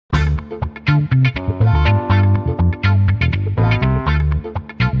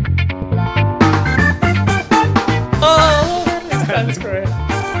That's great.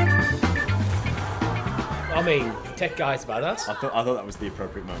 I mean, tech guy's badass. I thought that was the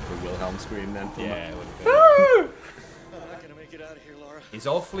appropriate moment for a Wilhelm scream then. Yeah, it would have been. I'm not gonna make it out of here, Lara. He's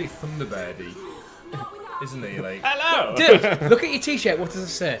awfully Thunderbirdy, isn't he? Like, Hello! Dude, look at your t-shirt. What does it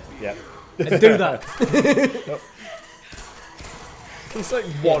say? Yeah. And do that. It's like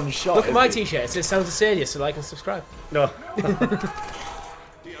one shot. Look at my t-shirt. It says Sounds of Stadia, so like and subscribe. No.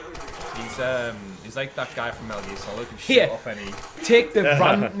 he's like that guy from Metal Gear Solid who Here. shot off any. Take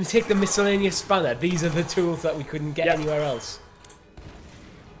the miscellaneous spanner. These are the tools that we couldn't get anywhere else.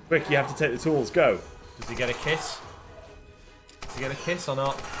 Quick, you have to take the tools. Go. Does he get a kiss? Does he get a kiss or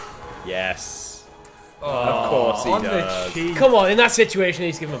not? Yes. Oh, of course he on does. the cheek. Come on, in that situation,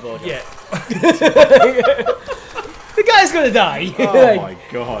 he's giving a blowjob. Yeah. The guy's gonna die. Oh my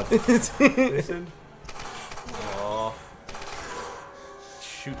god. Listen. Oh.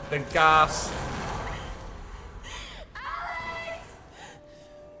 Shoot the gas.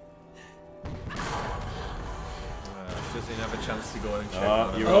 Doesn't have a chance to go and check.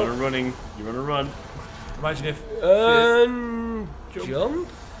 Oh, you're on a running. You're on a run. Imagine if. Jump.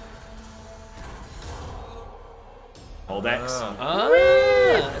 Hold X.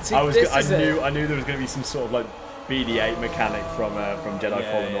 See, I knew there was going to be some sort of like BD-8 mechanic from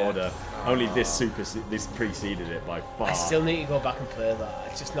Jedi Fallen Order. Only this preceded it by far. I still need to go back and play that.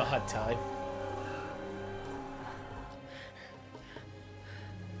 I've just not had time.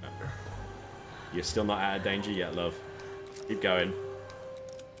 You're still not out of danger yet, love. Keep going.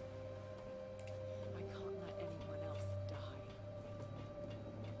 I can't let anyone else die.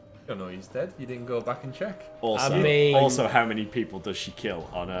 don't know he's dead. You didn't go back and check. Also, how many people does she kill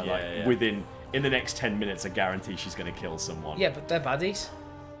on her? Within in the next 10 minutes, I guarantee she's going to kill someone. Yeah, but they're baddies.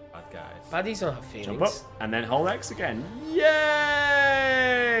 Bad guys. Baddies don't have feelings. Jump up and then hold X again.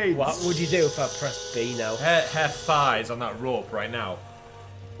 Yay! What would you do if I pressed B now? Her thighs on that rope right now.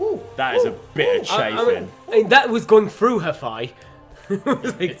 Ooh, that is a bit of chafing. I mean, that was going through her thigh.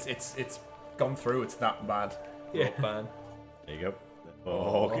 It's gone through. It's that bad. Yeah. Rope ban. There you go.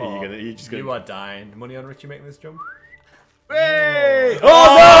 Oh, okay, you're just gonna. You are dying. Money on Richie making this jump. Hey!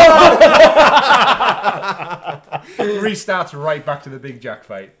 Oh no! Restarts right back to the big Jack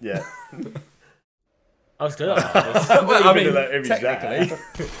fight. Yeah. I was good at that. Well, I mean, technically.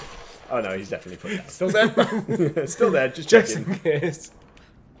 Oh no, he's definitely put down. Still there? Still there, just Just checking. in case.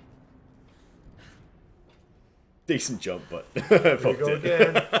 Decent jump, but There fucked you go it.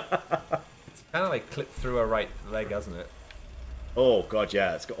 again. It's kind of like clipped through her right leg, hasn't it? Oh god,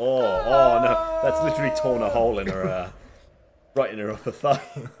 yeah. It's got. Oh no, that's literally torn a hole in her, right in her upper thigh.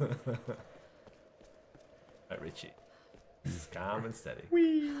 Right, Richie. Calm and steady.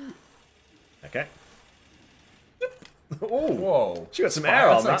 Whee. Okay. Oh, whoa! She got some air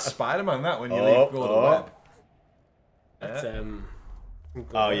on like that. Spider-Man, that when you leave go to the web. That's,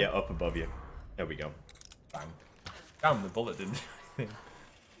 Oh yeah, up above you. There we go. Bang. Damn, the bullet didn't do anything.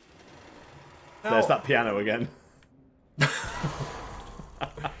 There's that piano again.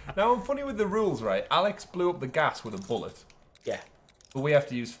 Now I'm funny with the rules, right? Alex blew up the gas with a bullet, yeah. but we have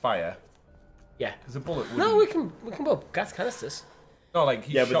to use fire Yeah. because a bullet. No, we can blow gas canisters. No, like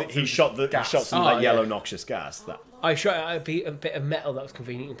he shot some like yellow noxious gas. That. I shot out a bit of metal that was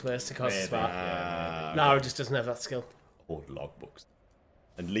convenient in place to cause a spark. Lara just doesn't have that skill. Old logbooks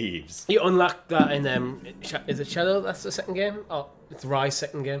and leaves. You unlock that in is it Shadow? That's the second game. Oh, it's Rise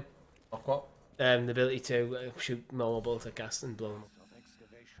second game. Like what? The ability to shoot normal bullets at gas and blow them up.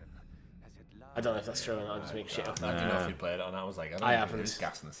 I don't know if that's true or not. I'm just making shit up. I didn't know if you played it or not. I was like, I don't think haven't. there's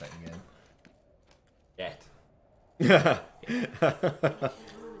gas in the second game. Yet. In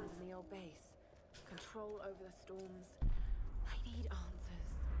your base, control over the storms. I need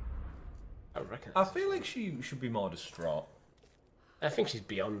answers. I reckon. I feel like she should be more distraught. I think she's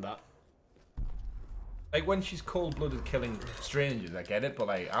beyond that. Like when she's cold-blooded killing strangers, I get it. But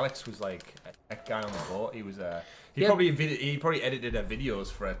like Alex was like a guy on the boat. He was he probably edited her videos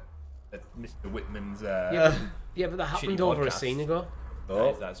for Mr. Whitman's. Yeah, but that happened over a scene ago.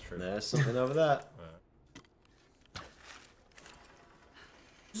 Oh, that's true. There's something over there.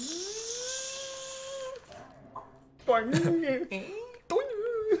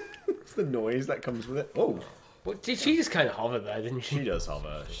 It's the noise that comes with it. Oh, Well, did she just kind of hover there, didn't she? she does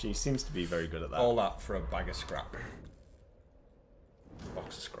hover. She seems to be very good at that. All that for a bag of scrap.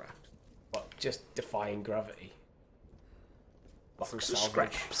 Box of scrap. What, just defying gravity? Box of salvage.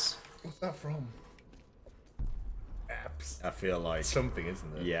 scraps. What's that from? Apps. I feel like Something,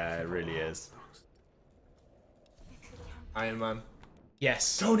 isn't it? yeah, it really is. Iron Man.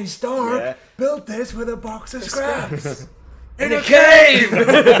 Yes. Tony Stark Yeah. built this with a box of scraps. In a cave!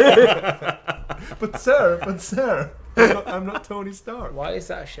 But sir. I'm not Tony Stark. Why is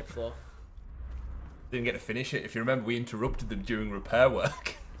that a ship floor? Didn't get to finish it. If you remember, we interrupted them during repair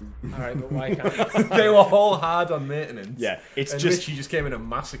work. Alright, but why can't They were all hard on maintenance. Yeah, it's and just Richie just came in and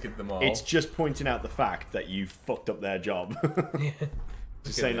massacred them all. it's just pointing out the fact that you fucked up their job.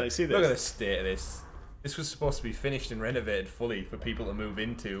 Just saying, like, see this. Look at the state of this. This was supposed to be finished and renovated fully for people to move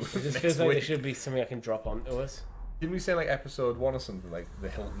into. It just next feels like week. there should be something I can drop onto us. Didn't we say like episode 1 or something like the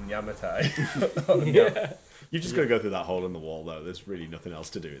Hilton Yamatai? Yeah. You just got to go through that hole in the wall, though. There's really nothing else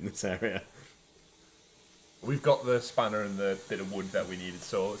to do in this area. We've got the spanner and the bit of wood that we needed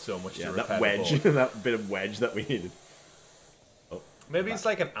so much to repair that wedge, the boat. that bit of wedge that we needed. Oh, Maybe it's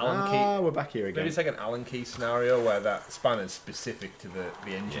like an Allen key. ah, we're back here again. Maybe it's like an Allen key scenario where that spanner is specific to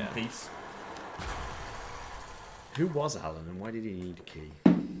the engine piece. Who was Alan and why did he need a key?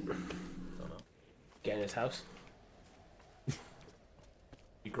 Don't know. Get in his house. It'd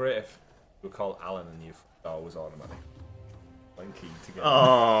be great if we were called Alan and you thought it was automatic. One key together.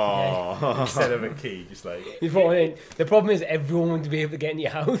 Oh, Instead of a key, just like... The problem is everyone would be able to get in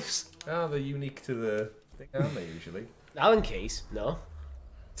your house. Oh, they're unique to the thing, aren't they, usually? Allen keys? No.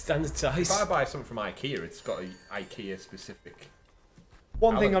 Standard size. If I buy something from IKEA, it's got an IKEA specific...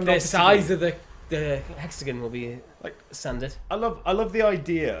 one thing I'm The not size of the hexagon will be like standard. I love the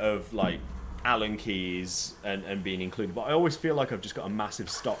idea of like Allen keys and being included, but I always feel like I've just got a massive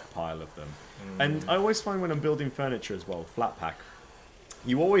stockpile of them. And I always find when I'm building furniture as well, flat pack,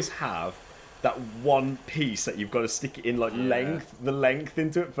 you always have that one piece that you've got to stick it in like the length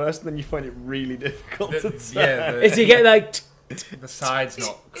into it first, and then you find it really difficult to turn. Yeah, Is you get like the side's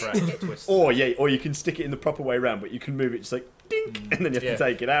not correct twisted. or you can stick it in the proper way around, but you can move it just like dink, and then you have to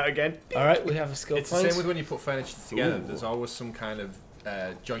take it out again. all right, we have a skill It's point. the same with when you put furniture together. Ooh. There's always some kind of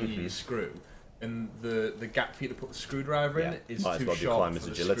joint you need to screw, and the gap for you to put the screwdriver in is Might as too well do short climber's for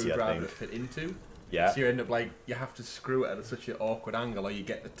the agility, I screwdriver to think. fit into. Yeah. So you end up like you have to screw it at such an awkward angle, or you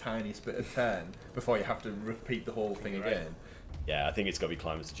get the tiniest bit of turn before you have to repeat the whole thing again. Yeah, I think it's got to be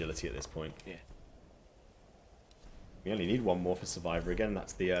climber's agility at this point. Yeah. We only need one more for Survivor again.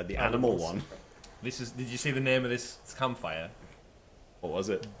 That's the animal one. This is. Did you see the name of this campfire? What was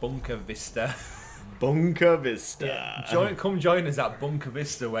it? Bunker Vista. Bunker Vista. Come join us at Bunker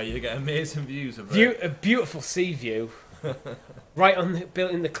Vista, where you get amazing views of A beautiful sea view. Right on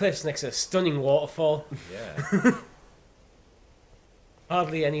built in the cliffs next to a stunning waterfall. Yeah.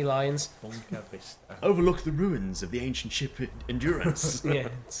 Hardly any lions. Bunker Vista. Overlook the ruins of the ancient ship Endurance. Yeah.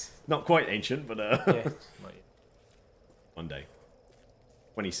 Not quite ancient, but Yeah. one day.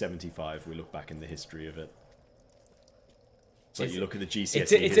 2075, we look back in the history of it. So you look at the GCSE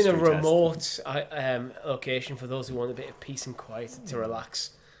It's in a history test. remote location for those who want a bit of peace and quiet to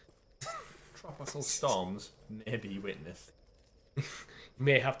relax. Tropical storms may be witnessed. You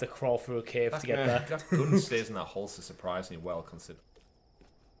may have to crawl through a cave to get there. That gun stays in that holster surprisingly well considered.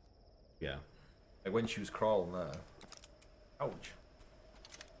 Yeah. Like when she was crawling there. Ouch.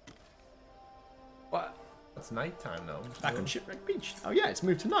 What? It's night time now. Back on Shipwreck Beach. Oh yeah, it's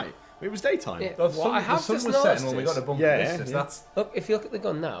moved to night. It was daytime. Yeah. The What sun, I have the sun just was setting noticed when we is- got to Bunker Yeah, Vista. yeah. That's Look, if you look at the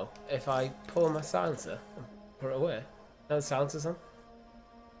gun now, if I pull my silencer and put it away, now the silencer's on.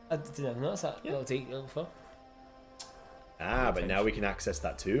 I didn't even notice that little detail before. Ah, but now we can access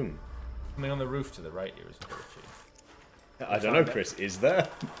that tomb. something on the roof to the right here, isn't there, Richie? I don't know, Chris. Is there?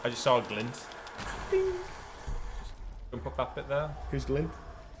 I just saw a glint. Just jump up that bit there. Who's Glint?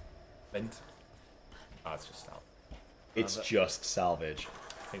 Glint. Ah, it's just out. It's just salvage.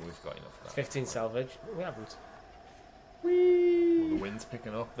 I think we've got enough of that. 15 salvage. We haven't. Oh, the wind's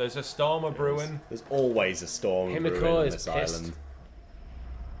picking up. There's a storm a brewing. There's always a storm Himiko brewing on is this pissed. island.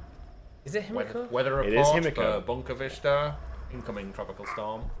 Is it Himiko? Weather It is report Himiko. for Bunker Vista. Incoming tropical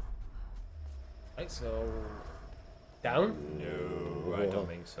storm. Right, so down, No, I don't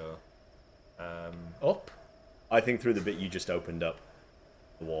think so. up. I think through the bit you just opened up,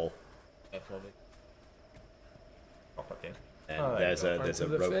 the wall, Yeah, probably. Pop it in. and Oh, there there's you a go. there's a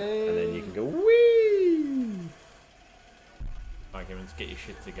Onto the rope, and then you thing. can go wee. Arguments, get your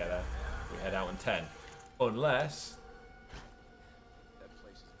shit together. We head out in 10. Unless That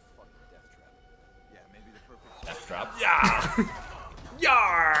place is a fucking death trap. Yeah, maybe the perfect. death trap.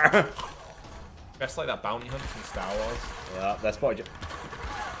 Yar! Best like that bounty hunt from Star Wars. Yeah, that's probably.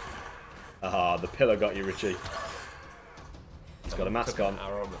 Ah, the pillar got you, Richie. He's got a mask Took on. an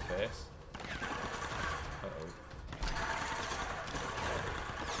arrow in the face.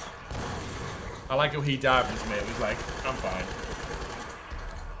 I like how he dived his mate. He's like, I'm fine.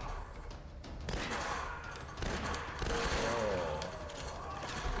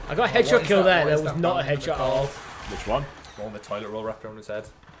 I got a What headshot is kill that- there. what That is was that not a bounty headshot at all. called? Which one? One with the toilet roll wrapped around his head.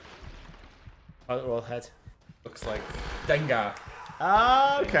 Pilot roll head. Looks like Dengar.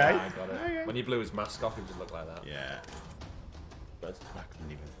 Ah, okay. Dengar, got it. Okay. When he blew his mask off, it just looked like that. Yeah. But I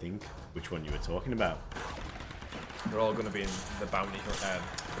couldn't even think which one you were talking about. They're all going to be in the bounty hunt,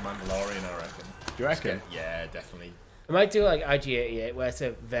 the Mandalorian, I reckon. Do you reckon? Yeah, definitely. I might do like IG-88, where it's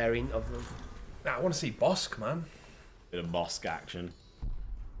a variant of them. Nah, I want to see Bosk, man. Bit of Bosk action.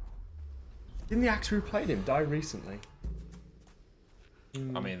 Didn't the actor who played him die recently?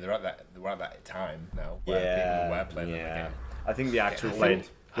 I mean, they're at that time now. Where Yeah. people were playing them again. I think the actor who I played.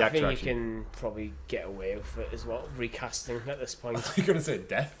 think, The I actor think you actually. can probably get away with it as well, recasting at this point. You're going to say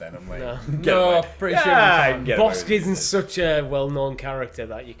death then? I'm like, No. no, pretty sure Yeah, you can. get away Bosk with isn't it. such a well-known character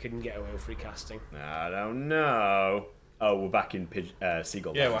that you couldn't get away with recasting. I don't know. Oh, we're back in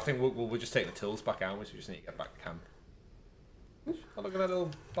Seagull. Yeah, Land. well, I think we'll just take the tools back out. We just need to get back to camp. Oh, look at that little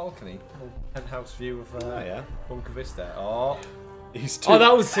balcony, little penthouse view of yeah. Bunker Vista. Oh, He's too. Oh,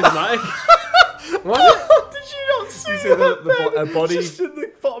 that was cinematic. Was it? Did you not see you see that? a body? Just in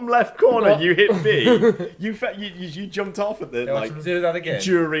the bottom left corner, What? you hit B. you jumped off at the Yeah, like do that again.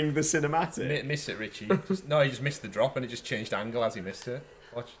 during the cinematic. Miss it, Richie. No, he just missed the drop and it just changed angle as he missed it.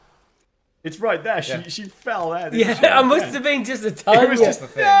 Watch. It's right there. Yeah. She fell there. didn't she? Yeah, it must have been just a time. It was just the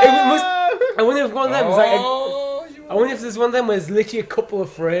thing. I wonder if one of them was like. Oh, you I wonder if there's one of them where there's literally a couple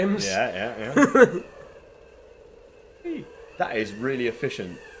of frames. Yeah. Hey, that is really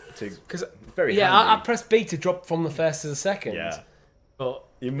efficient. Because Very yeah, I handy. pressed B to drop from the first to the second. Yeah. But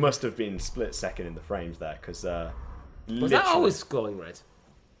You must have been split second in the frames there, because was that always glowing red?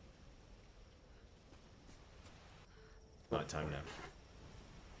 night time now.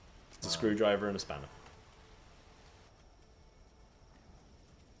 It's a screwdriver and a spanner.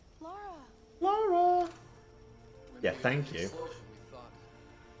 Lara! Lara. Yeah, thank you.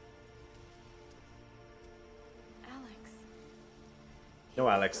 Alex. No,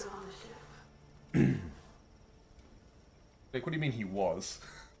 Alex. Like, what do you mean he was?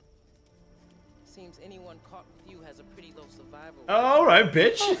 Seems anyone caught with you has a pretty low survival rate. All right,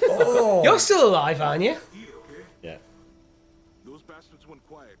 bitch. Oh. You're still alive, aren't you? Yeah. Those bastards went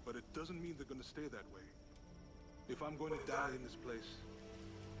quiet, but it doesn't mean they're gonna stay that way. If I'm going to die in this place,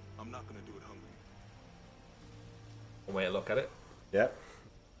 I'm not gonna do it hungry. One way to look at it. Yep.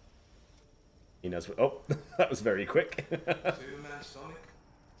 He knows what. Oh, that was very quick. Save him, man, Sonic.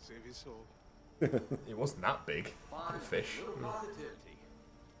 Save his soul. It wasn't that big. The fish.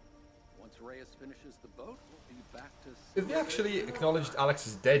 Once Reyes finishes the boat, we'll be back to. Have they actually acknowledged Alex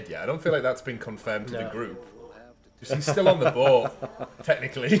is dead yet? I don't feel like that's been confirmed to the No. group. We'll have to. Because he's still on the boat,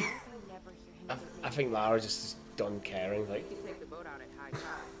 technically. We never hear him. I think Lara just is done caring. Like, You can take the boat out at high tide.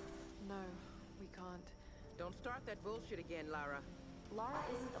 No, we can't. Don't start that bullshit again, Lara. Lara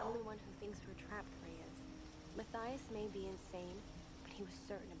isn't the only one who thinks we're trapped, Reyes. Matthias may be insane, but he was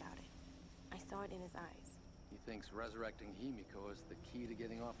certain about it. I saw it in his eyes. He thinks resurrecting Himiko is the key to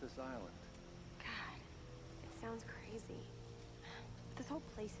getting off this island. God, it sounds crazy. This whole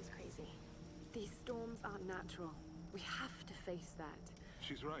place is crazy. These storms aren't natural. We have to face that.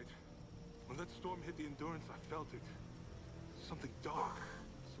 She's right. When that storm hit the Endurance, I felt it. Something dark.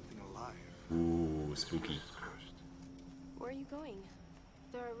 Something alive. Ooh, spooky. It's cursed. Where are you going?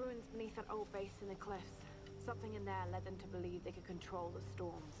 There are ruins beneath that old base in the cliffs. Something in there led them to believe they could control the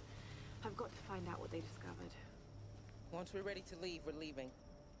storms. I've got to find out what they discovered. Once we're ready to leave, we're leaving.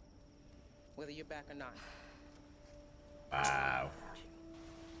 Whether you're back or not. Wow.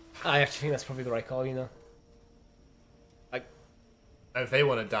 I actually think that's probably the right call. You know. Like, And if they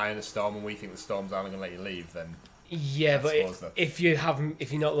want to die in a storm and we think the storms aren't going to let you leave, then yeah, but suppose that's- if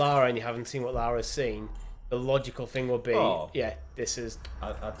you're not Lara and you haven't seen what Lara's seen, the logical thing would be, Oh. yeah, this is.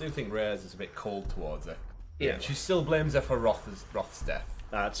 I do think Reyes is a bit cold towards her. Yeah. She still blames her for Roth's death.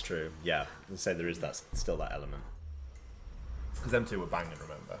 That's true. Yeah, I'd say there is still that element. Because them two were banging,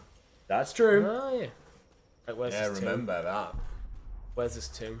 remember? That's true. Oh yeah. Like, where's Yeah, this tomb? remember that. Where's this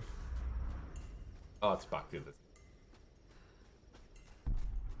tomb? Oh, it's back the other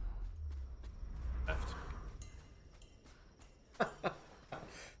left.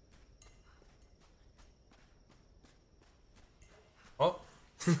 Oh.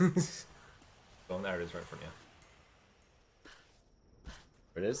 Oh, there it is right in front of you.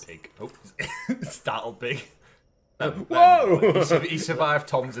 There it is. Pig. Oh, startled pig. Whoa! He survived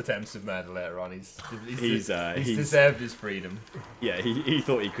Tom's attempts of murder later on. He's He's deserved his freedom. Yeah, he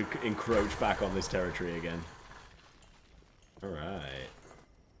thought he could encroach back on this territory again. All right.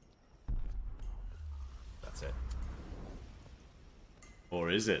 That's it. Or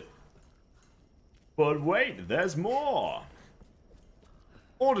is it? But wait, there's more.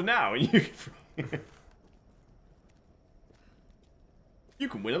 Order now and you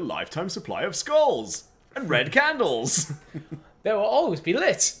can win a lifetime supply of skulls. And red candles. They will always be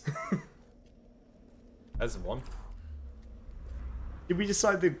lit. There's one. Did we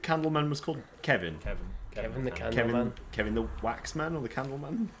decide the candleman was called Kevin? Kevin the Candleman. Kevin the Waxman or the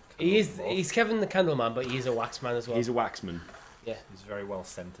Candleman? He's Kevin the Candleman, but he's a waxman as well. He's a waxman. Yeah. He's very well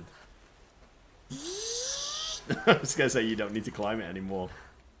scented. I was going to say you don't need to climb it anymore.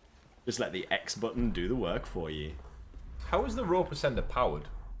 Just let the X button do the work for you. How is the rope ascender powered?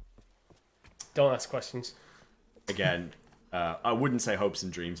 Don't ask questions. Again, I wouldn't say hopes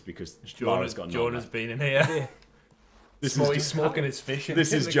and dreams because Lara's got Jonah's been in here. He's smoking his fish.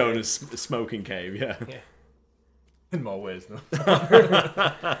 This is Jonah's smoking cave, yeah. In more ways, though.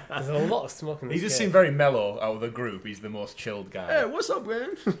 There's a lot of smoke in this He just game. seemed very mellow out of the group. He's the most chilled guy. Hey, what's up,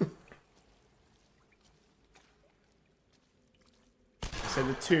 man? So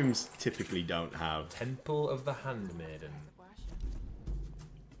the tombs typically don't have... Temple of the Handmaiden.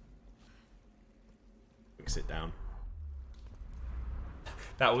 Quick sit down.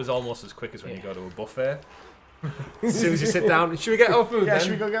 That was almost as quick as when you go to a buffet. As soon as you sit down, should we get our food Yeah, then?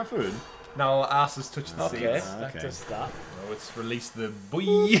 should we go get food? Now our ass has touched the Okay, seats. that does that. Oh, it's released the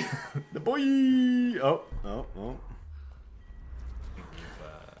boy. The boy! Oh.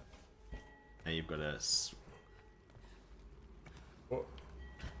 And you've got a... Wait.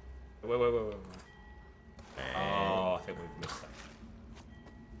 Oh, I think we've missed that.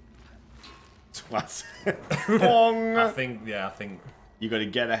 Twat. Bong! I think. You got to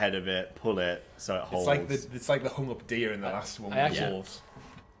get ahead of it, pull it, so it holds. It's like the hung up deer in the last one with the wolves.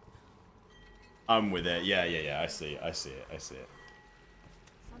 I'm with it. Yeah. I see it. Some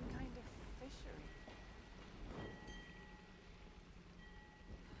kind of fishery.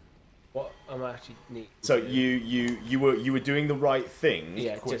 What am I actually need? So you were doing the right thing.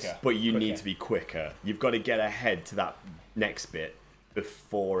 Yeah, quicker. But you need to be quicker. You've got to get ahead to that next bit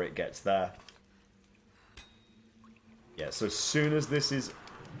before it gets there. Yeah, so as soon as this is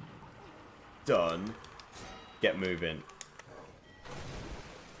done, get moving.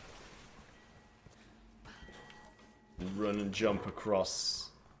 Run and jump across.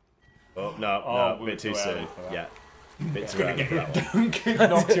 Oh, no, bit too soon. Yeah, bit too early for that one.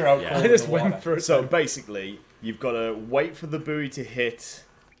 Knocked you out. Yeah. I just went for it. So basically, you've got to wait for the buoy to hit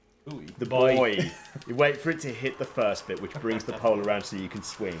the buoy. You wait for it to hit the first bit, which brings the pole around so you can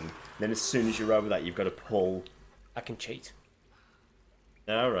swing. Then as soon as you're over that, you've got to pull. I can cheat.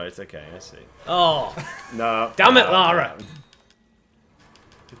 Alright, okay, I see. Oh, No. damn it, Lara!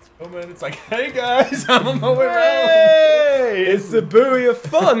 It's coming. It's like, hey guys, I'm on my way around. Hey! It's the buoy of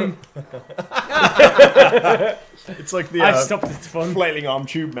fun! It's like the I stopped its fun. flailing arm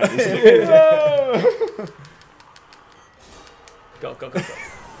tube man, isn't it? No! Go.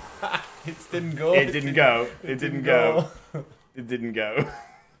 It didn't go. It didn't go. It didn't go. It didn't go.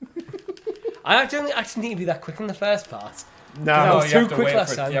 I don't actually need to be that quick in the first part. No, I was you too have to quick wait last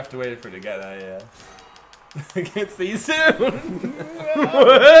for it. time. You have to wait for it to get there. Yeah. Get see you soon.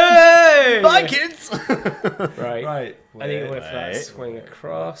 bye kids! Right. Right. I need to wait for that Wait. swing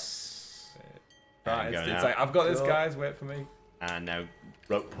across. Right. Going It's out. like I've got this, Go. guys. Wait for me. And now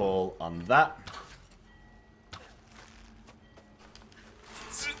rope pull on that.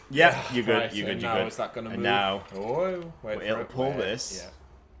 Yeah, you're good, Right, you're and good, you're now good. Is that gonna And move? now, Oh, wait for it'll it. pull Wait. this. Yeah.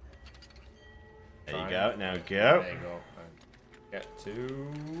 There you Fine. go, now There go. you go. Get to.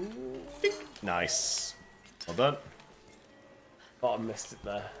 Nice. Well done. Oh, I missed it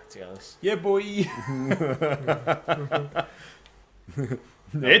there, to be honest. Yeah, boy.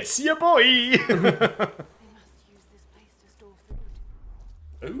 It's your boy! They must use this place to store food.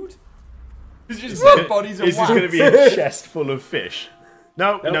 Food? It's just dead bodies of Is this wax. going to be a chest full of fish?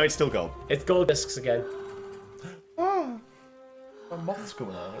 No, Nope. no, it's still gold. It's gold discs again. A moth's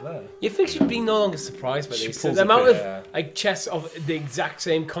coming out of there. You think she'd be no longer surprised by She these? pulls The a amount fish. of like chests of the exact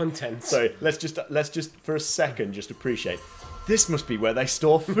same contents. So let's just for a second just appreciate. This must be where they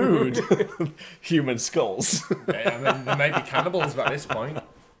store food. Human skulls. Yeah, I mean, there may be cannibals at this point.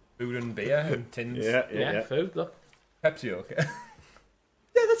 Food and beer and tins. Yeah, food. Look, Pepsi, okay.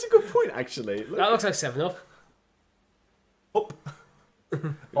 Yeah, that's a good point, actually. Look. that looks like 7-Up. Up.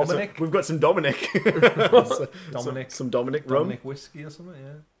 Dominic. We've got some Dominic. Dominic. Some Dominic rum. Dominic whiskey or something,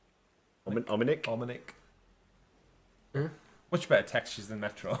 yeah. Dominic. Dominic. Much better textures than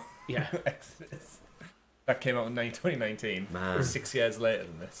Metro. Yeah. Exodus. That came out in 2019. Man. 6 years later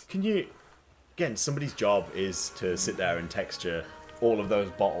than this. Can you... Again, somebody's job is to sit there and texture all of those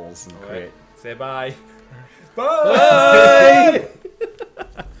bottles and create... Say bye. Bye!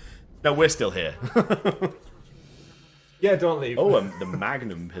 No, we're still here. Yeah, don't leave. Oh, the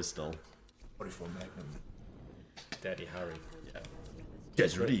Magnum pistol. 44 Magnum. Daddy Harry. Yeah.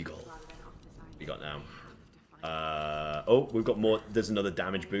 Desert Eagle. What you got now? Oh, we've got more. There's another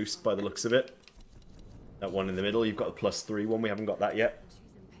damage boost by the looks of it. That one in the middle. You've got a +3 one. We haven't got that yet. She's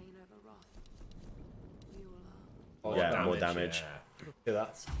in pain over Roth. We all are. Yeah, more damage. Yeah. Look at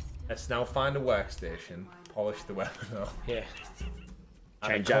that. Let's now find a workstation, polish the weapon up, Yeah.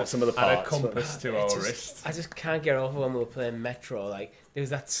 Change out some of the add a parts. compass to our It's wrist. I just can't get over when we were playing Metro. Like, there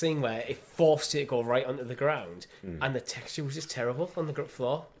was that scene where it forced you to go right onto the ground, and the texture was just terrible on the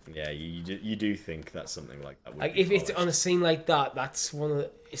floor. Yeah, you do think that's something like that. Would Like, be if it's polished. on a scene like that, that's one of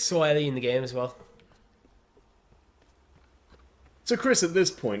the, it's so early in the game as well. So, Chris, at this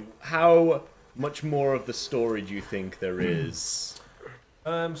point, how much more of the story do you think there is?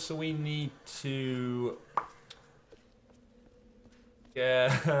 So we need to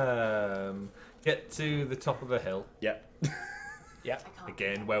get to the top of the hill Yep. Yeah.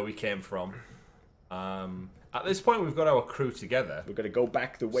 again, where we came from. At this point, we've got our crew together, We're gonna go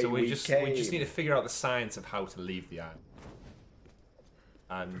back the way so we came. we just need to figure out the science of how to leave the island.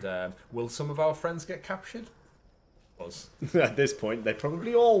 And will some of our friends get captured? Us. At this point, they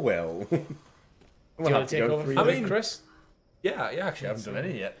probably all will. Do you want to take over I for mean- Chris? Yeah, actually, I haven't done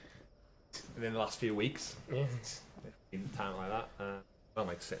any yet within the last few weeks. Yeah. In time like that. I don't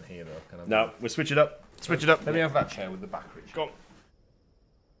like sitting here though. Can I? No, we'll switch it up. Switch it up. Let me have that chair with the back, Richie. Go on.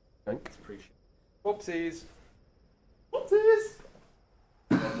 Thanks, appreciate it. Whoopsies.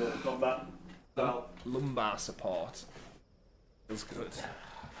 Combat. Lumbar support. Feels good.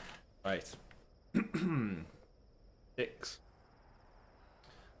 Right. 6.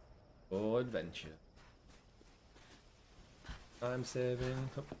 For adventure. Time saving.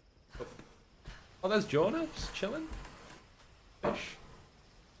 Up. Oh, there's Jonah just chilling. Fish.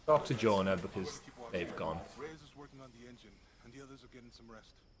 Talk to Jonah because they've gone. Reyes is working on the engine, and the others are getting some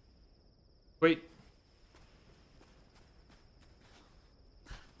rest. Sweet.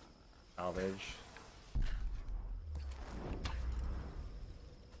 Salvage.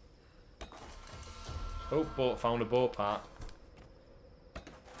 Oh, found a boat part.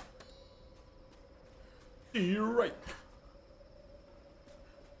 You're right.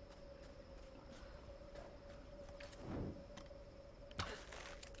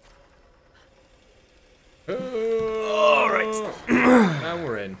 All right. Now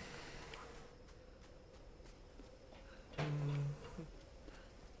we're in.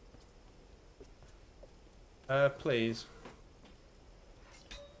 Please.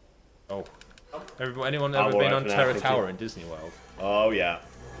 Oh. Anyone ever been on Terra Tower in Disney World? Oh yeah.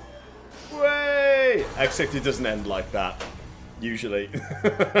 Way! Except it doesn't end like that. Usually.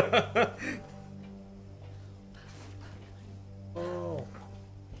 Oh.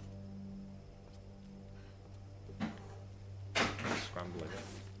 Scrambling.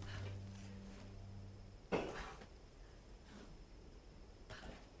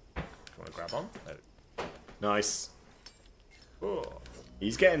 Want to grab on? Nice. Oh.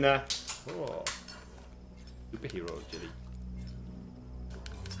 He's getting there. Oh. Superhero Jilly.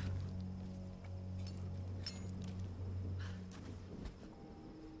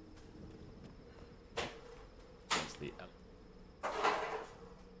 That's the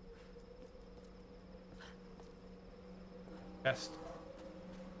chest.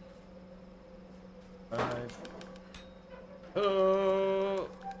 5. Oh.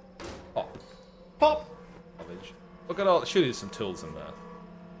 Pop. Pop. Knowledge. Look at all. Surely there's some tools in there.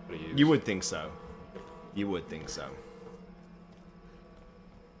 You would think so. You would think so.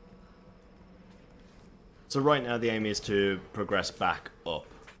 So right now the aim is to progress back up.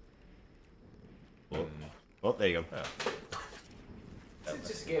 Oh, oh there you go. It's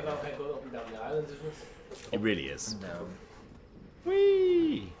just a game about going up and down the island, isn't it? It really is. No.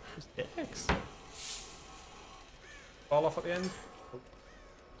 Whee! X. Fall off at the end.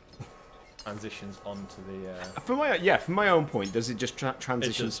 Transitions onto the. From my own point, does it just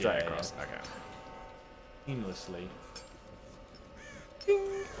transition It does, straight yeah, across? yeah. Okay. Seamlessly.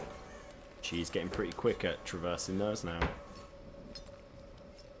 She's getting pretty quick at traversing those now.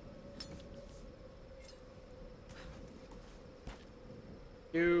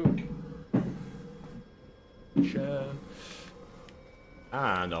 Sure.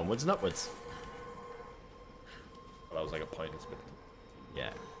 And onwards and upwards. Well, that was like a pointless bit.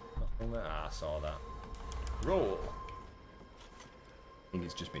 Yeah. Nothing there. Ah, I saw that. Roll. I think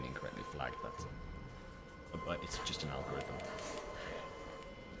it's just been incorrectly flagged, that's it. But it's just an algorithm.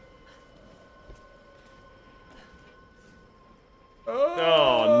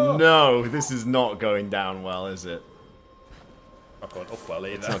 Oh no, this is not going down well, is it? Not going up well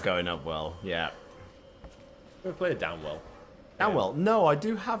either. It's not going up well, yeah. We play it down well. Down well? No, I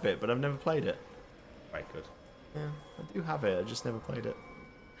do have it, but I've never played it. Right, good. Yeah, I do have it, I just never played it.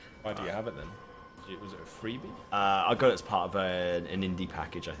 Why do you have it then? Was it a freebie? I got it as part of an indie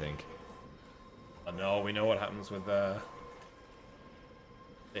package, I think. I know, we know what happens with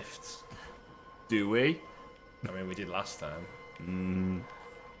lifts. Do we? I mean, we did last time.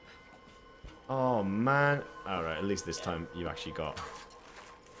 Oh man! All right, at least this time you actually got.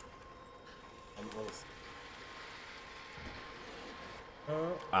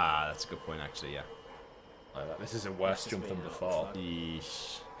 That's a good point, actually. Yeah. Like that. This is a worse jump than before.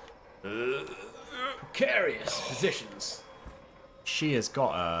 Yeesh. Precarious positions. She has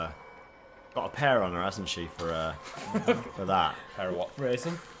got a pair on her, hasn't she? For for that. Pair of what?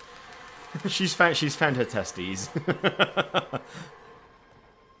 Racing. She's found her testes.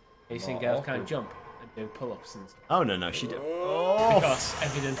 You seen girls can't jump and do pull-ups and stuff. Oh no, she did. Because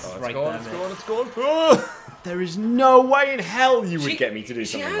evidence is right there. It's going. There is no way in hell you would get me to do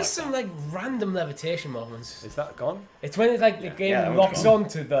something like that. She has some like random levitation moments. Is that gone? It's when it's like the game that one's locks gone. on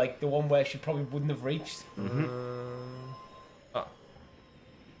to the one where she probably wouldn't have reached.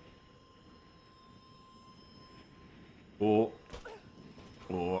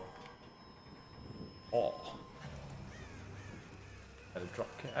 Oh. And a drop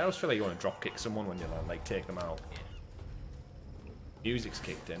kick. I always feel like you want to drop kick someone when you like take them out. Music's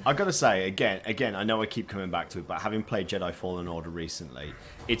kicked in. I gotta say, again, I know I keep coming back to it, but having played Jedi Fallen Order recently,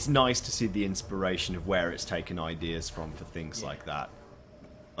 it's nice to see the inspiration of where it's taken ideas from for things like that,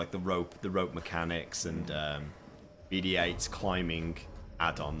 like the rope mechanics and BD-8's climbing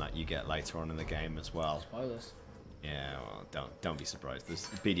add-on that you get later on in the game as well. Spoilers. Yeah, well, don't be surprised.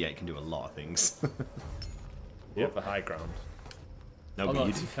 BD-8 can do a lot of things. Yep, the high ground. No, Although, but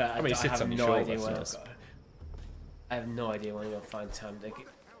you to be fair, I mean, he I sits have on your no shoulder, idea so when it's- I have no idea when you'll find time to get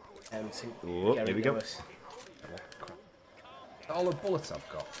Oh, here we go. All the bullets I've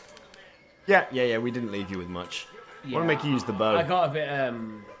got. Yeah, we didn't leave you with much. I want to make you use the bow. I got a bit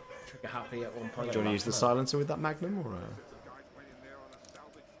trigger happy at one point. Do you want to use the silencer with that magnum, or?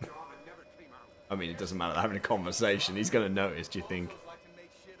 I mean, it doesn't matter. They're having a conversation. He's going to notice. Do you think? Is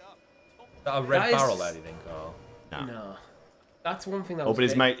that a red That is- barrel there, do you think? Oh. No. That's one thing that Oh, was but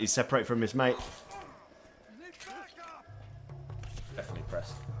his big. mate, he's separate from his mate. Definitely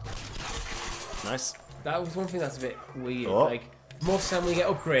pressed. Nice. That was one thing that's a bit weird. Oh. Like, most of the time when you get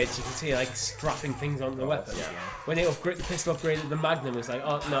upgrades, you can see like strapping things onto the weapon. yeah. When they upgrade the pistol upgraded the Magnum, it's like,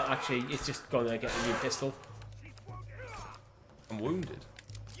 oh no, actually, it's just gonna get a new pistol. I'm wounded.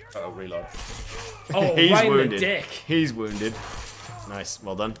 Oh, reload. Oh, He's right in the wounded. dick. He's wounded. Nice.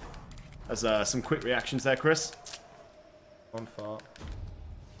 Well done. There's some quick reactions there, Chris. One fart.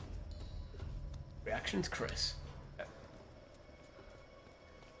 Reactions, Chris.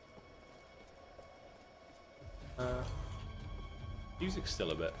 Music's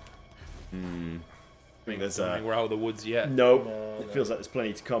still a bit. I think there's I don't think we're out of the woods yet. Nope. It feels like there's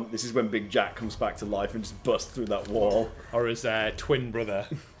plenty to come. This is when Big Jack comes back to life and just busts through that wall. Or his twin brother,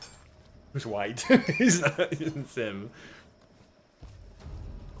 who's white. Isn't Sim.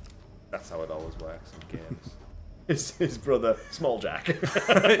 That's how it always works in games. His brother, Small Jack.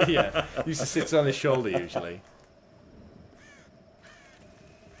 Yeah, he used to sit on his shoulder usually.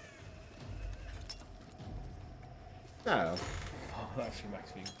 No. Oh, that actually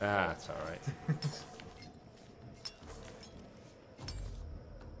makes me. Ah, it's alright.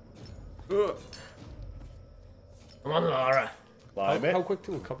 Come on, Lara. Lie a bit. How quick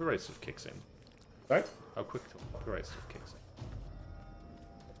till copyright stuff kicks in? Right? How quick till copyright stuff kicks in?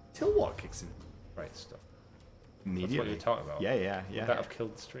 Till what kicks in? Right stuff. Immediately. That's what you're talking about. Yeah. Would that have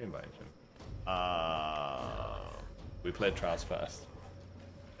killed the stream by any chance? We played Trials first,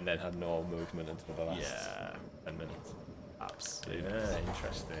 and then had no movement until the last 10 minutes. Absolutely. Yeah,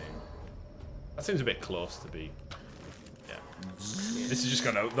 interesting. That seems a bit close to be. Yeah. This is just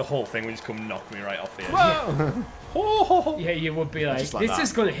gonna. The whole thing will just come knock me right off the edge. Whoa! Yeah, you would be like, Just like this that.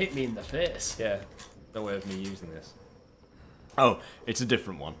 is gonna hit me in the face. Yeah. No way of me using this. Oh, it's a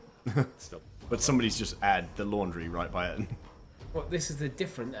different one. Still. But somebody's just add the laundry right by it. Well, this is the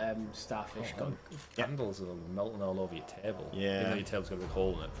different starfish gun. Candles are melting all over your table. Yeah. Even though your table's got a big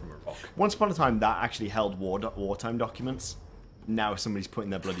hole in it from a rock. Once upon a time, that actually held wartime documents. Now somebody's putting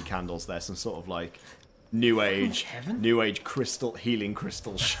their bloody candles there, some sort of like new age crystal healing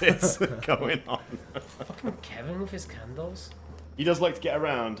crystal shit going on. Fucking Kevin with his candles. He does like to get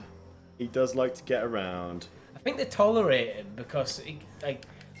around. He does like to get around. I think they tolerate it because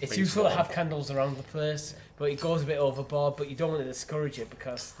it's useful to have candles around the place, but it goes a bit overboard. But you don't want to discourage it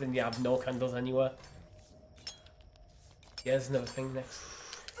because then you have no candles anywhere. Yeah, there's another thing next.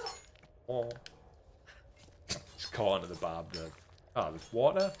 Oh. Just caught onto the barbed wire. Oh, there's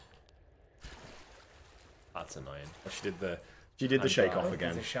water? That's annoying. Oh, she did the She did the shake Oh, off there's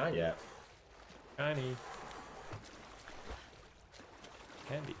again. a shine. Yeah. Shiny.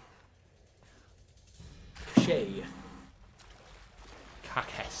 Candy. Shay.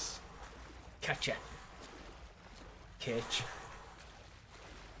 Kakes. Catcher. Catch.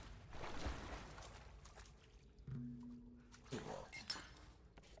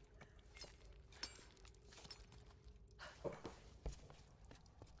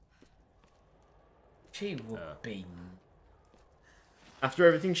 She would be. After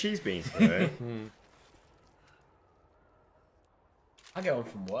everything she's been through. I get home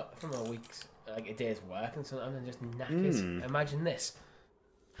from work, from a week's, like a day's work, and sometimes I'm just knackered. Imagine this.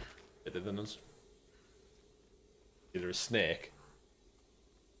 Better than us. Either a snake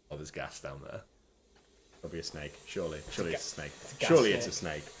or there's gas down there. Probably a snake. Surely it's a snake. It's a gas Surely snake. it's a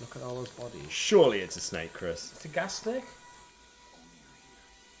snake. Look at all those bodies. Surely it's a snake, Chris. It's a gas snake?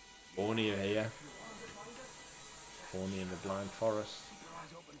 Only here. Only in the blind forest.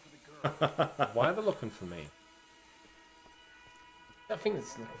 Why are they looking for me? I think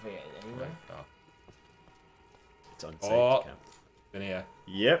it's looking for you anyway. Oh. It's unsafe. Oh. Camp. In here.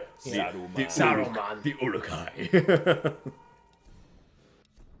 Yep. Yeah. The Saruman. The Urukai.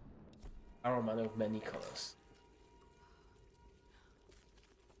 Saruman of many colours.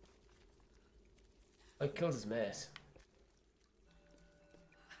 Oh, he kills his mate.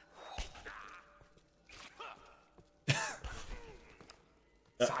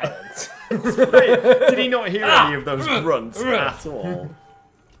 Silence. Did he not hear any of those grunts at all?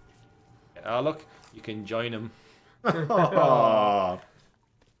 Oh, look. You can join him. Oh.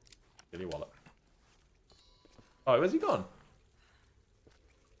 Billy Wallet. Oh, where's he gone?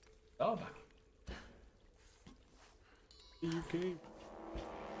 Oh, back. Okay.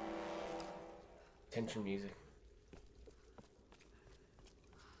 Tension music.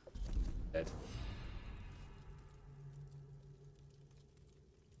 Dead.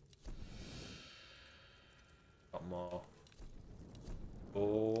 Got more.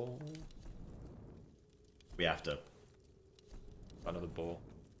 Ball. We have to. Another ball.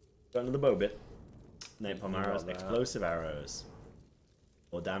 Go into the bow bit. Napalm Got arrows, that. explosive arrows.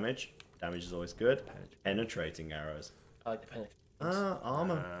 More damage. Damage is always good. Penetrating arrows. I like the penalty.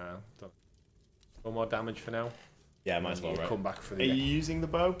 Armor. One more damage for now. Yeah, might as well, We'll right? come back for Are the. you using the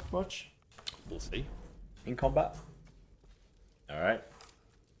bow much? We'll see. In combat? Alright.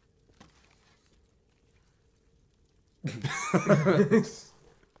 I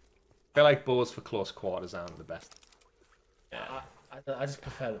feel like bows for close quarters aren't the best. I just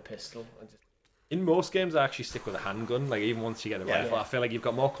prefer the pistol. In most games, I actually stick with a handgun. Like even once you get the rifle, I feel like you've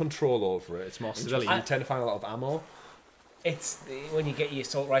got more control over it. It's more civilian. You tend to find a lot of ammo. It's when you get your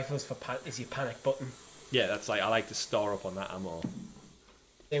assault rifles for is your panic button. Yeah, that's like I like to store up on that ammo.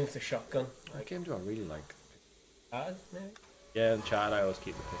 Same with the shotgun. What game do I really like? Maybe? Yeah, Uncharted, I always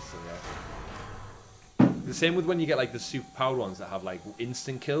keep the pistol. Yeah. The same with when you get like the super powered ones that have like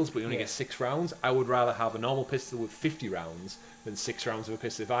instant kills, but you only get 6 rounds. I would rather have a normal pistol with 50 rounds than 6 rounds of a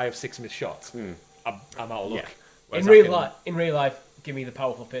pistol. If I have 6 missed shots, I'm out of luck. Yeah. In real life, give me the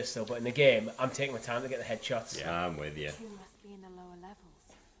powerful pistol, but in the game, I'm taking my time to get the headshots. Yeah, I'm with you. You must be in the lower levels.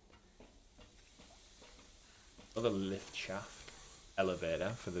 Another lift shaft elevator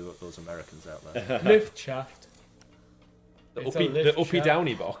for those Americans out there. Lift shaft. The It's a uppy lift shaft.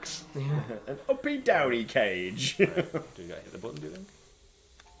 downy box. An uppy downy cage. Do you gotta hit the button? Do you think?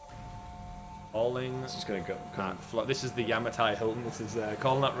 Falling. It's just gonna go. This is the Yamatai Hilton. This is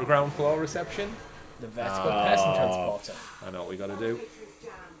calling that ground floor reception. The vertical person transporter. I know what we gotta do.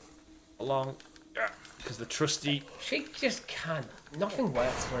 Along. Because the trusty. She just can't. Nothing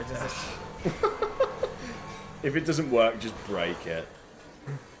works for her, does it? If it doesn't work, just break it.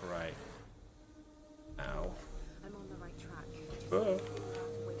 Right. Ow. I'm on the right track. Oh.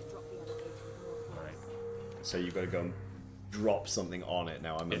 Wait, drop the elevator with more force. Right. So you've got to go and drop something on it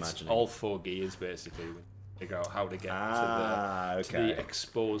now, I'm It's imagining. all 4 gears basically. We figure out how to get to okay. the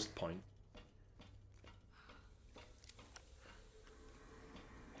exposed point.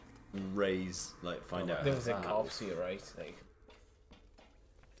 Raise, like, find out. There was a corpse here, right? Like,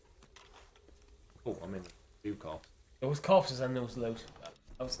 Oh, I'm in the corpse. there was corpses and there was loot.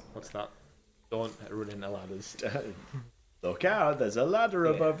 What's that? Don't run into ladders. Look out, there's a ladder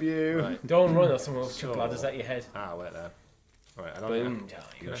above you. Right. Don't run or someone will chuck So- ladders at your head. Ah, wait there. Alright, I don't Boom think time.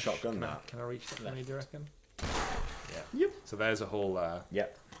 Can I shotgun that? Can I reach that from here, do you reckon? Yeah. Yep. So there's a whole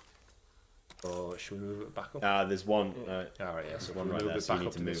Yep. so should we move it back up? There's one. Alright, yeah, so one if we right move there, it so you back need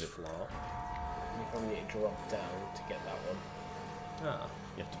up to to move this it. floor. You probably need to drop down to get that one. Ah,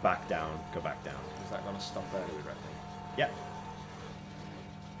 You have to back down, go back down. is that gonna stop there, do we reckon? Yep.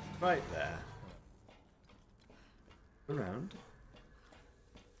 Right there. Around.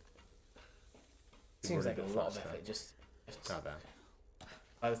 seems run like a bit lot of faster. effort. Just It's not bad.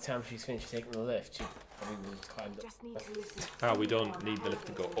 by the time she's finished taking the lift, she probably will have climbed up. Just need to loosen. Ah, we don't need the lift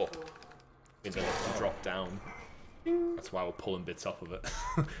to go up. We need the lift to drop down. That's why we're pulling bits off of it.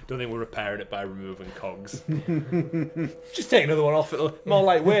 Don't think we're repairing it by removing cogs. Just take another one off. It'll more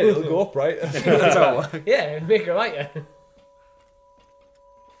lightweight. It'll go up, right? That's how it works. Yeah, make her lighter.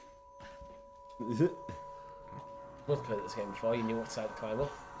 Must play this game before. You knew what side to climb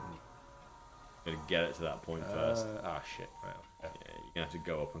up. Gotta get it to that point first. Shit. Right. Yeah, you're gonna have to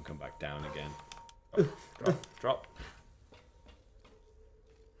go up and come back down again. Drop.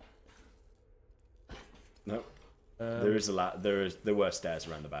 Nope. There were stairs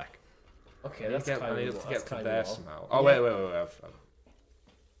around the back. Okay, that's I climbing. need to That's get to climbing there wall. somehow. Oh, wait.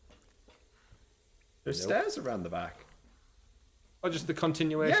 There's stairs around the back. Oh, just the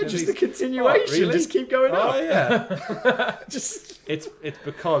continuation. Yeah, of just these- the continuation. Oh, really? Just keep going up. Oh yeah. Just It's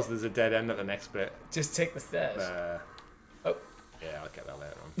because there's a dead end at the next bit. Just take the stairs. Oh. Yeah, I'll get that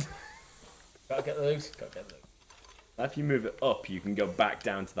later on. Gotta get loose. Gotta get loose. if you move it up, you can go back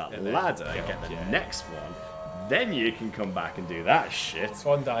down to that And then ladder, go get up, the yeah. next one. Then you can come back and do that shit.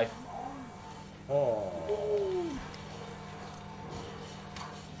 Swan dive. Oh.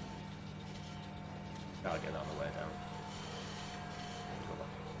 I'll get on the way down.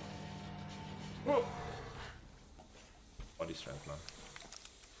 Go back. Body strength, man.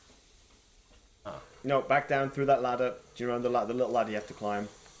 No, back down through that ladder. Do you remember the little ladder you have to climb?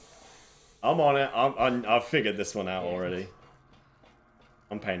 I'm on it. I've figured this one out already.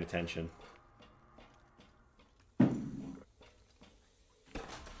 I'm paying attention.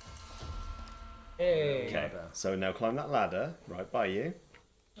 Hey. Okay, so now climb that ladder right by you.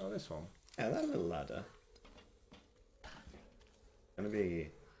 Oh, this one. Yeah, that little ladder. Gonna be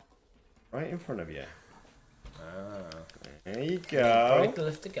right in front of you. There you go. Break the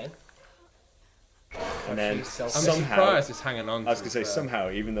lift again. And then I'm somehow, surprised it's hanging on. I was gonna say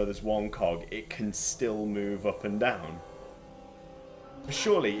somehow, even though there's one cog, it can still move up and down.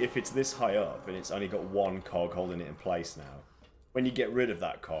 Surely, if it's this high up and it's only got one cog holding it in place now, when you get rid of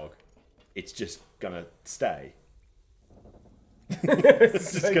that cog, it's just gonna stay.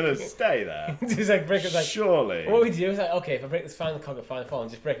 It's just gonna stay there. It's like break it. Like Surely. what we do is like, okay, if I break this final cog and final fall and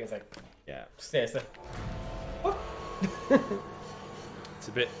just break it, it's like Yeah. stays there. It's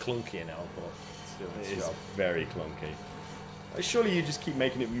a bit clunky now, but it's doing It its is job. very clunky. Surely you just keep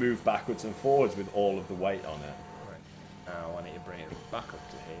making it move backwards and forwards with all of the weight on it. Right. Now I need to bring it back up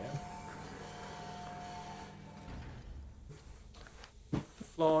to here.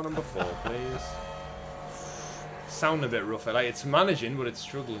 Floor number 4, please. Sound a bit rougher. Like it's managing, but it's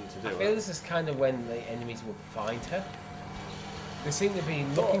struggling to I do feel it. this is kind of when the enemies will find her. They seem to be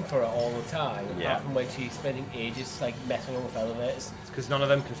looking for her all the time, Yeah. apart from when she's spending ages like messing around with elevators. It's because none of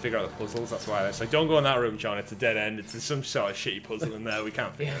them can figure out the puzzles. That's why it's like, don't go in that room, John. It's a dead end. It's some sort of shitty puzzle in there. We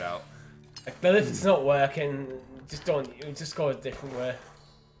can't figure it out. Like, the lift's not working. Just go a different way.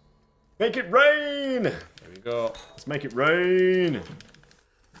 Make it rain! There we go. Let's make it rain!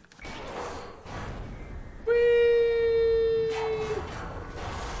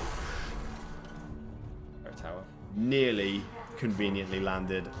 Our tower. Nearly conveniently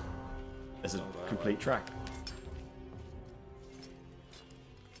landed as a complete track.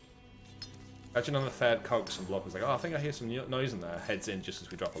 Imagine on the third cog, some bloke was like, "Oh, I think I hear some noise in there." Heads in just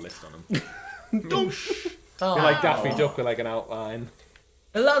as we drop a lift on him. Doosh! Oh. You're like Daffy Duck with like an outline.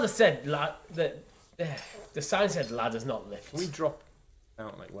 The ladder said that the sign said ladder's not lift. Can we drop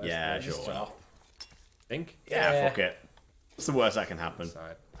out like where's Yeah, the sure. Drop. think? Yeah, Yeah. fuck it. What's the worst that can happen?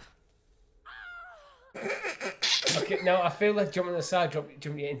 Side. Okay, now I feel like jumping the side, jump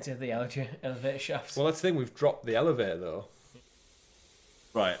you into the elevator shaft. Well, that's the thing. We've dropped the elevator though.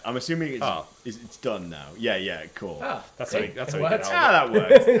 Right, I'm assuming it's, Oh. it's done now. Yeah, cool. Ah, That's see, how we- that's it how we get worked. out. That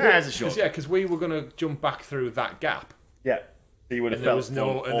worked. That's a short. Yeah, because we were gonna jump back through that gap, Yeah. So you would have and there felt was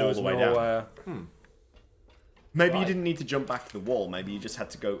no, all the way down. Maybe you Right. didn't need to jump back to the wall. Maybe you just had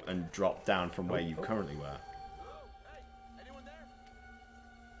to go and drop down from where you currently were.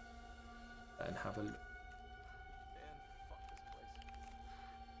 and have a. Man, fuck this place.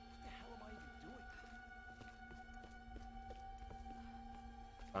 What the hell am I even doing?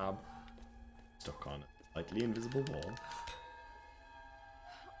 Fab. Stuck on a slightly invisible wall.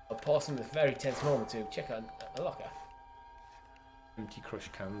 I'll pause in this very tense moment to check out a locker. Empty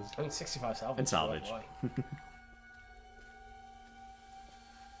crushed cans. I mean, 65 salvage. And salvage. Why?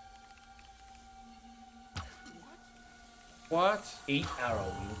 What? Eat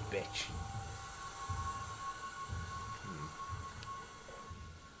arrow, you bitch.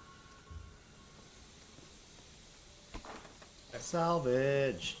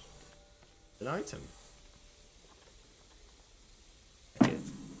 Salvage. An item.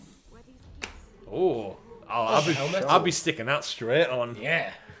 Oh, I'll be sticking that straight on.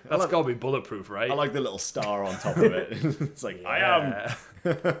 Yeah. That's got to be bulletproof, right? I like the little star on top of it. It's like, I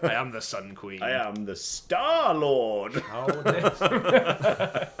am the Sun Queen. I am the Star Lord.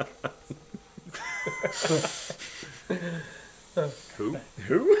 Who?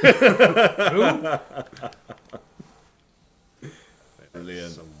 Who?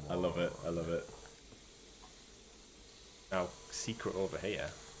 Brilliant. I love it. I love it. Now, secret over here.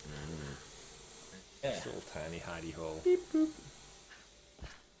 Yeah. This little tiny hidey hole.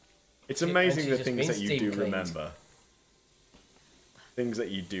 It's amazing the just things been that you steam do cleaned. remember. Things that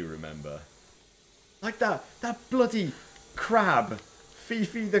you do remember. Like that bloody crab.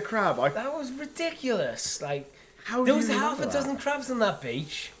 Fifi the crab. That was ridiculous. Like, How there do was you half a remember dozen crabs on that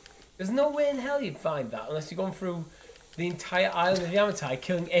beach. There's no way in hell you'd find that unless you're going through the entire island of Yamatai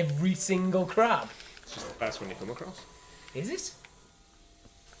killing every single crab. It's just the first one you come across. Is it?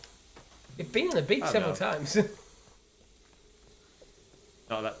 You've been on the beach I several know. times.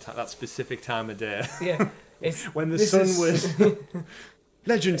 No, that specific time of day. Yeah. It's, When the this sun is- was...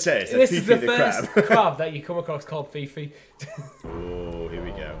 Legend says that This is Fifi the the first crab. crab that you come across called Fifi. Oh, here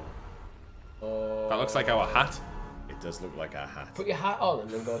we go. That looks like our hat. It does look like a hat. Put your hat on and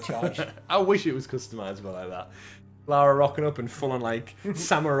then go charge. I wish it was customizable like that. Lara rocking up in full on like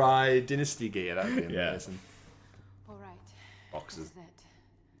samurai dynasty gear. That'd be Yeah. amazing. All right. Boxes. This is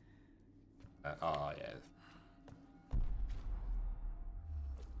it. Oh yeah.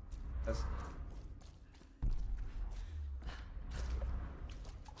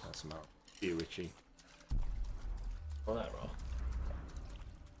 That's about you, Richie. On that roll.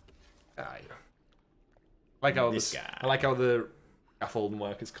 Ah, yeah. Like how This the, guy. I like how the scaffolding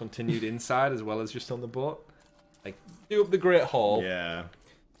work has continued inside as well as just on the boat. Like do up the Great Hall. Yeah.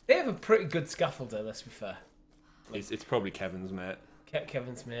 They have a pretty good scaffolder, let's be fair. It's probably Kevin's, mate.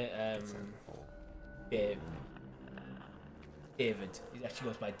 Kevin's mate, Dave. David. He actually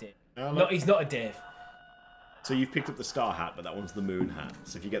goes by Dave. Oh, No, he's not a Dave. So you've picked up the star hat, but that one's the moon hat.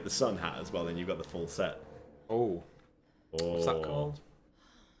 So if you get the sun hat as well, then you've got the full set. Oh, Oh. what's that called?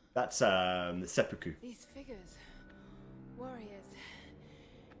 That's seppuku. These figures. Warriors.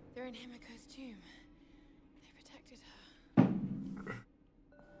 They're in Himiko's tomb. They protected her.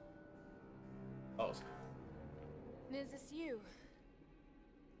 Oh. And is this you?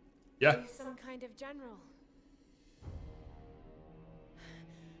 Yeah. Are you some kind of general?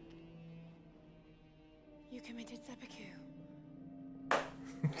 You committed seppuku. Why?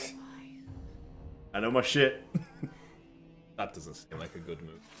 I know my shit. That doesn't seem like a good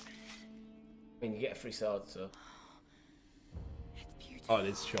move. I mean, you get a free sword, so It's beautiful. Oh, it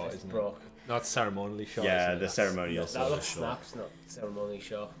is short, it's isn't broke. it? No, it's ceremonially short. Yeah, isn't it? the ceremonial That sword looks is short. snaps, not ceremonially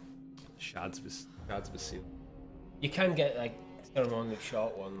short. Shards of a seal. You can get like ceremonially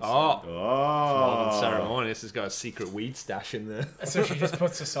short ones. Oh, more than Oh. ceremony. This has got a secret weed stash in there. So she just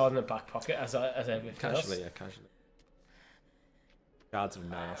puts a sword in her back pocket as everything Casually, else. yeah, casually. Shards of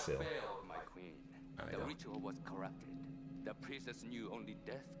Narsil. Failed, my queen. I The know. ritual was corrupted. The priestess knew only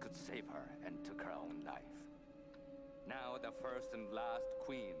death could save her and took her own life. Now the first and last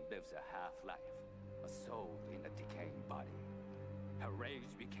queen lives a half-life, a soul in a decaying body. Her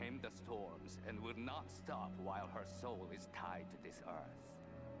rage became the storms and will not stop while her soul is tied to this earth.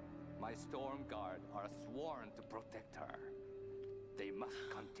 My storm guard are sworn to protect her. They must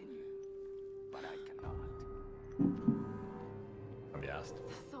continue, but I cannot. I'll be asked.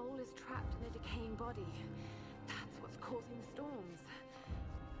 The soul is trapped in a decaying body. That's what's causing the storms.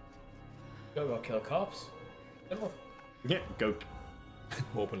 Go kill a corpse. Come on. Yeah, go.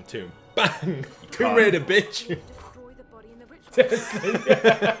 Open a tomb. Bang! Tomb Raider, bitch! Destroy the body in the ritual.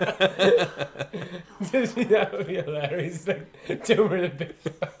 That would be hilarious. Like, Tomb Raider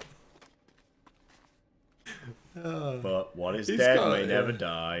bitch. But what is He's dead got may it, never yeah.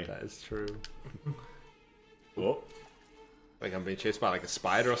 die. That is true. Oh. Like I'm being chased by like a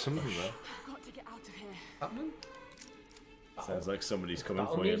spider or something, though. I've got to get out of here. Happening? Sounds like somebody's coming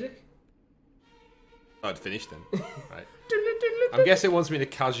Battle for you. music? Oh, I'd finished then. Right. I guess it wants me to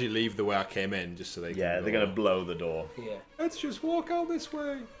casually leave the way I came in, just so they can Yeah, go, they're gonna blow the door. Yeah. Let's just walk out this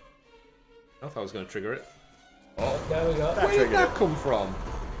way. I thought I was gonna trigger it. Oh, there we go. That Where did triggered that it. come from?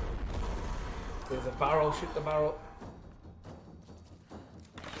 There's a barrel. Shoot the barrel.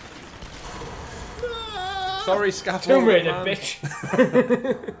 Sorry, scaffold. Tomb Raider man.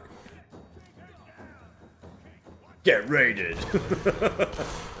 bitch. Get raided.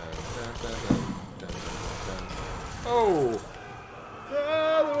 Oh!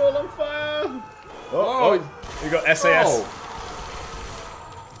 Ah, they're all on fire. Oh! We got SAS. Oh.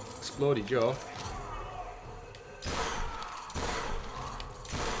 Explodey Joe.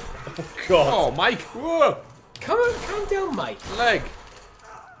 God. Oh, Mike! Whoa! Calm down, Mike. Leg!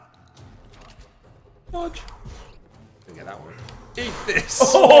 Dodge. Didn't get that one. Eat this!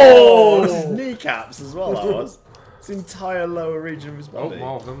 Oh! His kneecaps as well, that was. His entire lower region of his Oh, body.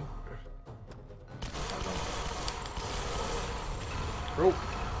 more of them. Oh.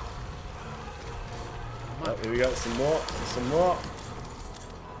 Oh, here we go, some more, some more.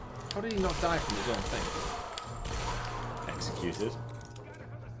 How did he not die from his own thing? Executed.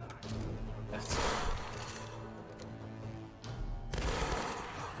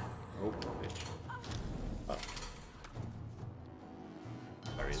 Oh, bitch. Oh.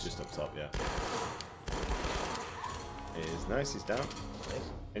 There he is, just up top, yeah. It is nice, he's down.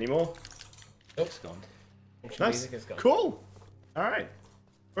 Any more? Nope. It's gone. Nice. Music is gone. Cool. Alright.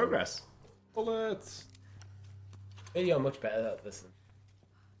 Progress. Bullets. Maybe you're much better at this than.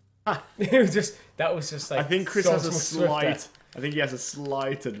 It was just that was just like. I think Chris so has a much slight. swifter. I think he has a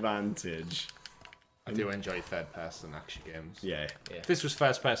slight advantage. I do enjoy third-person action games. Yeah. If this was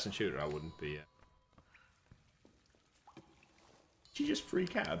first-person shooter, I wouldn't be. Did you just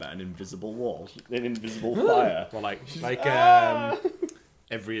freak out about an invisible wall, an invisible fire? Well, like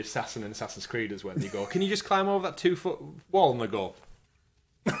every assassin in Assassin's Creed is when they go, "Can you just climb over that 2-foot wall?" And they go.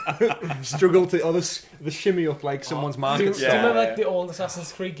 Struggle to the shimmy up like someone's market Do you stall. remember like the old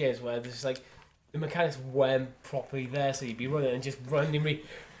Assassin's Creed games where there's like the mechanics weren't properly there, so you'd be running and just randomly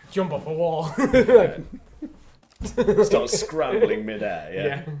jump off a wall. Start scrambling midair.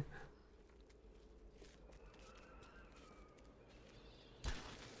 Yeah.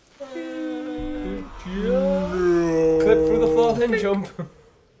 Clip through the floor, then jump.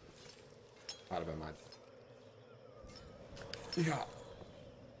 I'd have been mad. Yeah.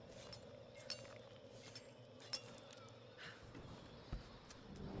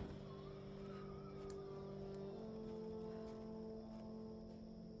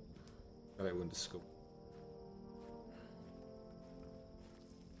 I went to school.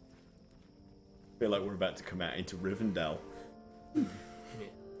 I feel like we're about to come out into Rivendell. The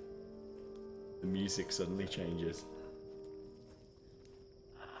music suddenly changes.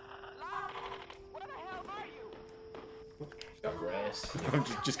 Where the hell are you? Race. I'm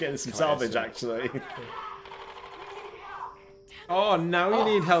just getting some salvage, actually. Oh, now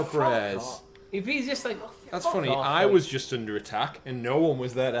you need help, Rez. If he's just like. That's fuck funny. off, I like- was just under attack, and no one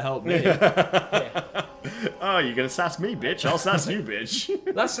was there to help me. Oh, you're gonna sass me, bitch? I'll sass you, bitch.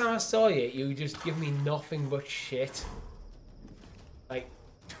 Last time I saw you, you just give me nothing but shit. Like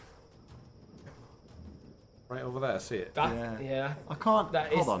Right over there, see it. that. Yeah. I can't.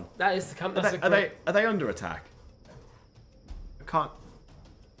 That is. Hold on. That is the camp. That's Are they under attack? I can't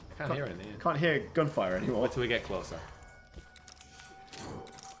I can't hear anything. can't hear gunfire anymore. Wait till we get closer.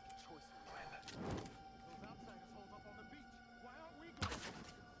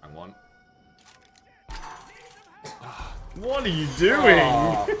 Hang on. What are you doing?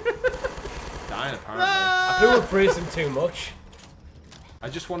 Oh. Dying apparently. I think we're praising too much. I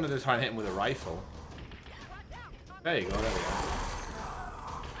just wanted to try and hit him with a rifle. There you go, there we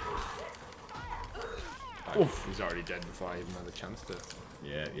go. Oof. He's already dead before I even had a chance to.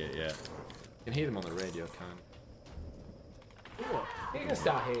 Yeah. You can hear them on the radio, can't You can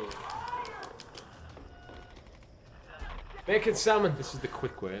start here. Bacon salmon. This is the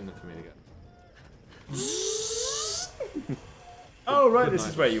quick way, isn't it, for me to get. Oh right, this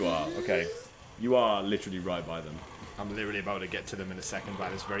is where you are. Okay, you are literally right by them. I'm literally about to get to them in a second by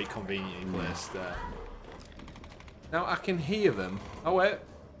this very conveniently placed. Now I can hear them. Oh wait,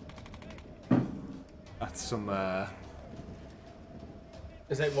 that's some.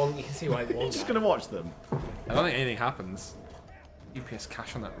 There's like one. You can see why they You're want just that. gonna watch them. I don't think anything happens. UPS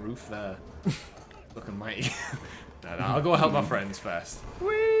cash on that roof there, looking mighty. No, I'll go help my friends first.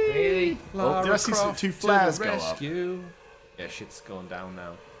 Really? Oh, did I see some two flares go up? Rescue. Yeah, shit's going down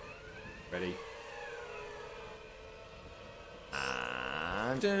now. Ready?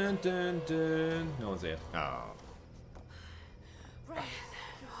 And Dun dun dun. No one's here. oh, Rez,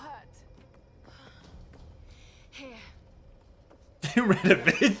 you're hurt. Here. You read a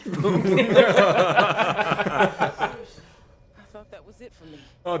bitch. I thought that was it for me.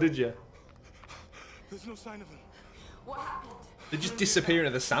 Oh, did you? There's no sign of him. What happened? They just disappear into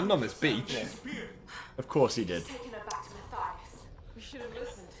the sand on this beach. of course he did. Taking her back to Matthias. We should have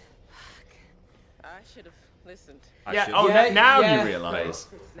listened. I should have listened. Yeah. should- Oh, Yeah, now yeah. you realise.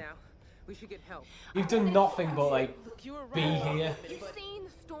 Now, we should get help. You've done nothing but like Look, you were be right. here. You've seen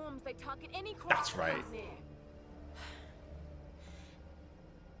the storms. They target any craft That's that right. comes near.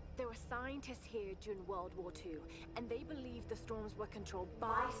 There were scientists here during World War II, and they believed the storms were controlled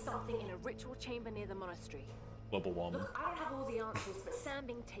by something in a ritual chamber near the monastery. global warming. Look, I don't have all the answers, but Sam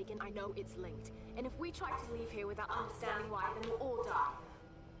being taken, I know it's linked. And if we try to leave here without understanding why, then we'll all die.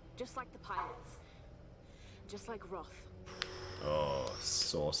 Just like the pilots. Just like Roth. Oh,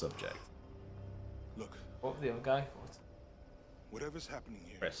 sore subject. Look, What, the other guy? What? whatever's happening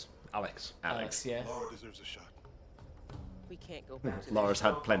here, Chris, Alex. Alex, yeah. Lara deserves a shot. We can't go back to Laura's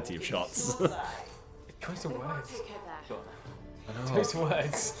had plenty of shots. Choice of words. Take her there. I know. Choice of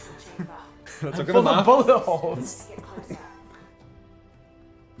words. Chamber. That's a I'm good full of map. bullet holes. Get closer.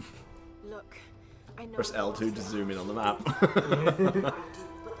 Look, I know. Press L2 to zoom in on the map. but the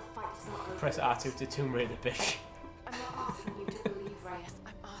fight's not over. Press R2 to Tomb Raider, bitch. I'm not asking you to believe, Reyes.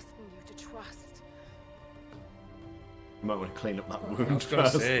 I'm asking you to trust. You might want to clean up that I wound was gonna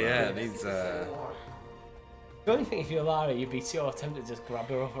first. say, yeah, it needs The only thing, if you're Lara, you'd be so tempted to just grab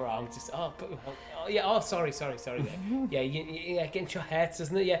her other arm, just yeah, oh sorry, yeah, yeah, getting your head,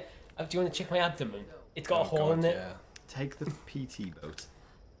 doesn't it? Yeah, do you want to check my abdomen? It's got a hole in it. Yeah. Take the PT boat.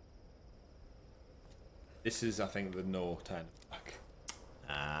 This is, I think, the no turn back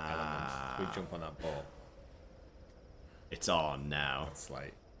element. We jump on that boat. It's on now. It's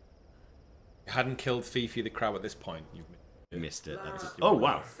like, if you hadn't killed Fifi the crab at this point, you've Missed it. That's it. Lara, Oh, what do you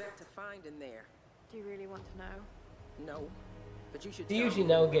wow. expect to find in there? Do you really want to know? No, but you should. They tell usually me.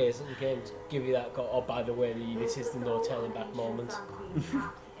 nowadays games give you that, oh, by the way, this is the no turning back Found moment. Queen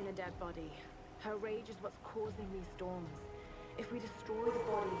trapped in a dead body. Her rage is what's causing these storms. If we destroy the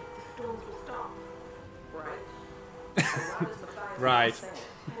body, the storms will stop. Right. So why does Matthias Right. say?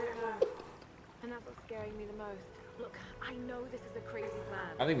 I don't know. And that's what's scaring me the most. Look, I know this is a crazy plan.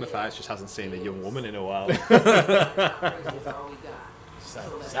 I think Matthias just hasn't seen a young woman in a while. Crazy is all we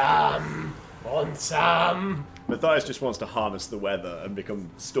got. Sam! On Sam! Matthias just wants to harness the weather and become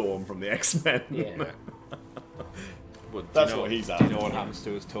Storm from the X-Men. Yeah. But That's what he's Do you after. know what happens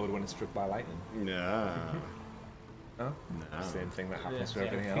to his toad when it's struck by lightning? No. No? No. Same thing that happens to Yeah,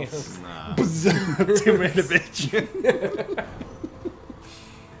 everything yeah. else. Nah. Tomb Raider bitch.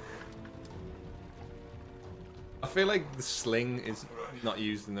 I feel like the sling is not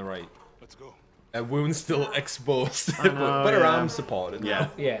used in the right. Let's go. A wound's still exposed, I know, but her yeah. arm's supported. Yeah.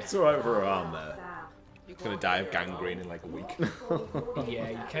 Yeah. It's alright for her arm there. It's gonna die of gangrene in like a week. Yeah,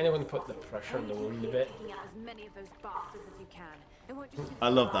 you kind of want to put the pressure on the wound a bit. Taking out as many of those bastards as you can. It won't just be I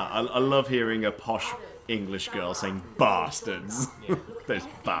love that. I love hearing a posh English girl saying bastards. Those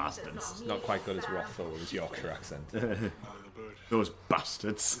bastards. It's not quite good as Rothfull with his Yorkshire accent. Out of the bird. Those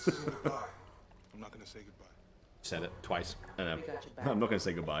bastards. This is goodbye. I'm not gonna say goodbye. Said it twice. I know. We got your back. I'm not going to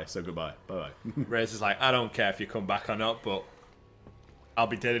say goodbye, so goodbye. Bye-bye. Reyes is like, I don't care if you come back or not, but I'll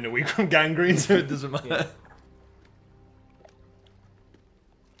be dead in a week from gangrene, so it doesn't matter. Yeah.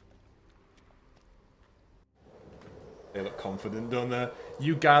 They look confident, don't they?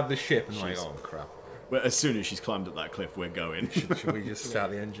 You guard the ship, and like, She's- oh crap. Well, as soon as she's climbed up that cliff, we're going. Should we just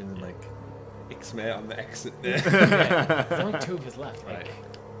start the engine and like X-mate on the exit there? There's only 2 of us left, like. Right.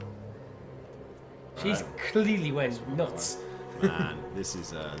 She's clearly went nuts. Man, this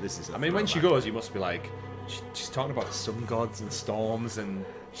is I mean, when she goes, you must be like, she's talking about sun gods and storms, and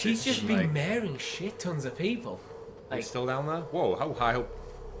She's just like, been marrying shit tons of people. Are you Like, still down there? Whoa, how high up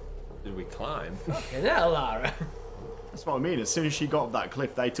did we climb? fucking hell, Lara. That's what I mean. As soon as she got up that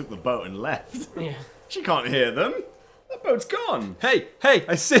cliff, they took the boat and left. Yeah. She can't hear them. That boat's gone. Hey,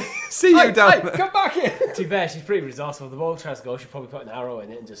 I see you down there. Come back here. To be fair, she's pretty resourceful. If the boat tries to go, she'll probably put an arrow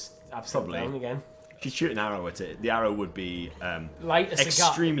in it and just absorb Probably. down again. She'd shoot an arrow at it. The arrow would be Light a cigar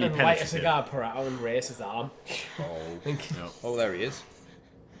extremely and light a penetrative. cigar per hour and race his arm. No. Oh, there he is.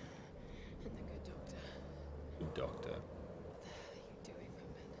 And the good doctor. Good doctor.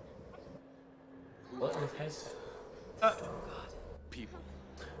 What are you doing, Roman? What in his head? People.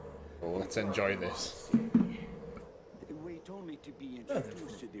 Oh, let's enjoy this. They wait only to be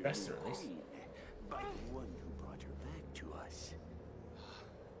introduced to their dressed new her at least. queen by the one who brought her back to us.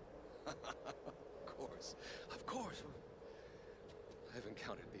 Of course. I've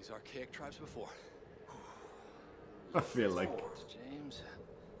encountered these archaic tribes before. I feel like James.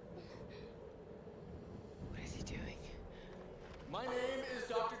 What is he doing? My name is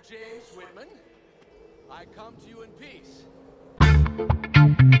Dr. James Whitman. I come to you in peace.